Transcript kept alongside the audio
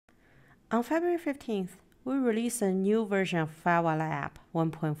On February 15th, we released a new version of Firewalla App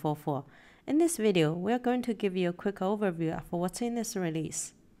 1.44. In this video, we are going to give you a quick overview of what's in this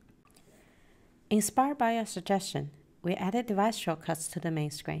release. Inspired by your suggestion, we added device shortcuts to the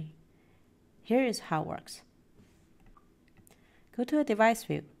main screen. Here is how it works. Go to a device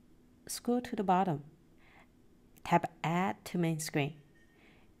view, scroll to the bottom, tap Add to main screen.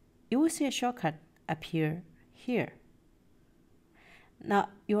 You will see a shortcut appear here. Now,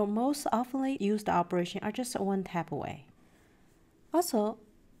 your most often used operations are just one tap away. Also,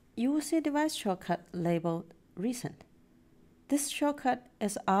 you will see a device shortcut labeled Recent. This shortcut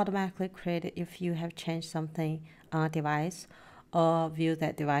is automatically created if you have changed something on a device or view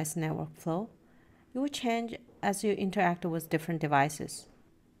that device network flow. It will change as you interact with different devices.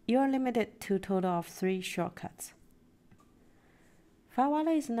 You are limited to a total of 3 shortcuts.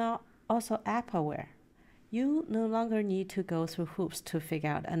 Firewalla is now also app aware. You no longer need to go through hoops to figure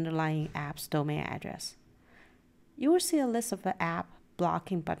out underlying app's domain address. You will see a list of the app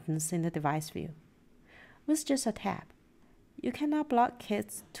blocking buttons in the device view. With just a tap, you can now block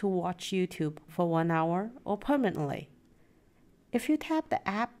kids to watch YouTube for 1 hour or permanently. If you tap the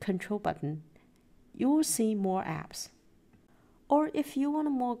app control button, you will see more apps. Or if you want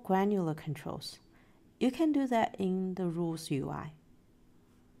more granular controls, you can do that in the Rules UI.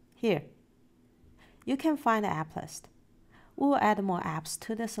 Here, you can find the app list. We will add more apps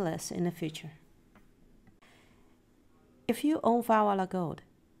to this list in the future. If you own Firewalla Gold,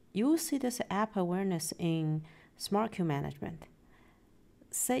 you will see this app awareness in Smart Queue Management.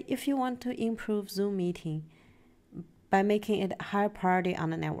 Say if you want to improve Zoom meeting by making it a higher priority on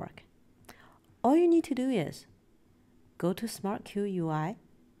the network. All you need to do is go to Smart Queue UI,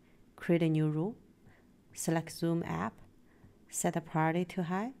 create a new rule, select Zoom app, set the priority to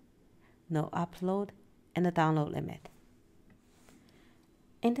high, no upload, and the download limit.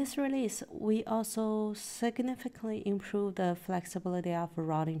 In this release, we also significantly improved the flexibility of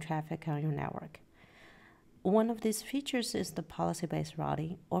routing traffic on your network. One of these features is the policy-based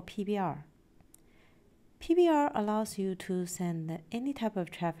routing, or PBR. PBR allows you to send any type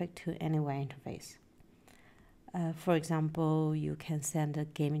of traffic to any WAN interface. For example, you can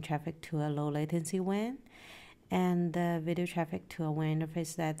send gaming traffic to a low latency WAN, and video traffic to a WAN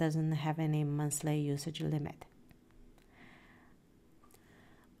interface that doesn't have any monthly usage limit.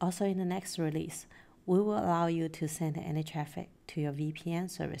 Also, in the next release, we will allow you to send any traffic to your VPN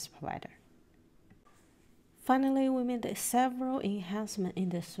service provider. Finally, we made several enhancements in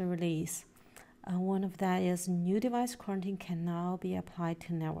this release. One of that is new device quarantine can now be applied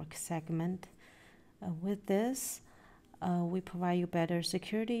to network segment. With this, we provide you better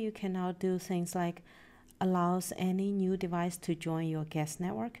security. You can now do things like allows any new device to join your guest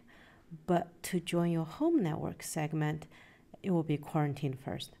network, but to join your home network segment, it will be quarantined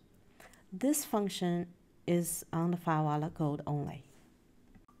first. This function is on the Firewalla Gold only.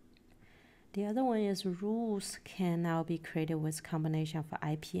 The other one is rules can now be created with combination of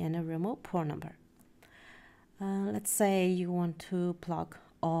IP and a remote port number. Let's say you want to block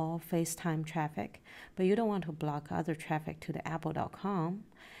all FaceTime traffic, but you don't want to block other traffic to the apple.com.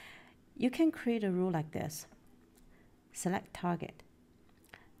 You can create a rule like this. Select target,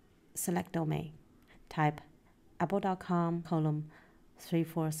 select domain, type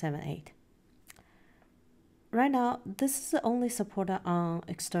apple.com:3478. Right now, this is only supported on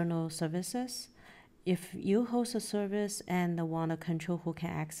external services. If you host a service and want to control who can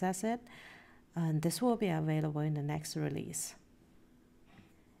access it, this will be available in the next release.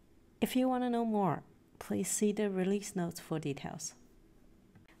 If you want to know more, please see the release notes for details.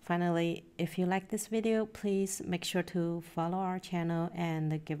 Finally, if you like this video, please make sure to follow our channel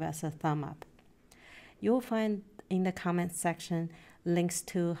and give us a thumb up. You will find in the comments section links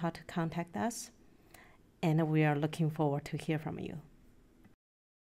to how to contact us, and we are looking forward to hear from you.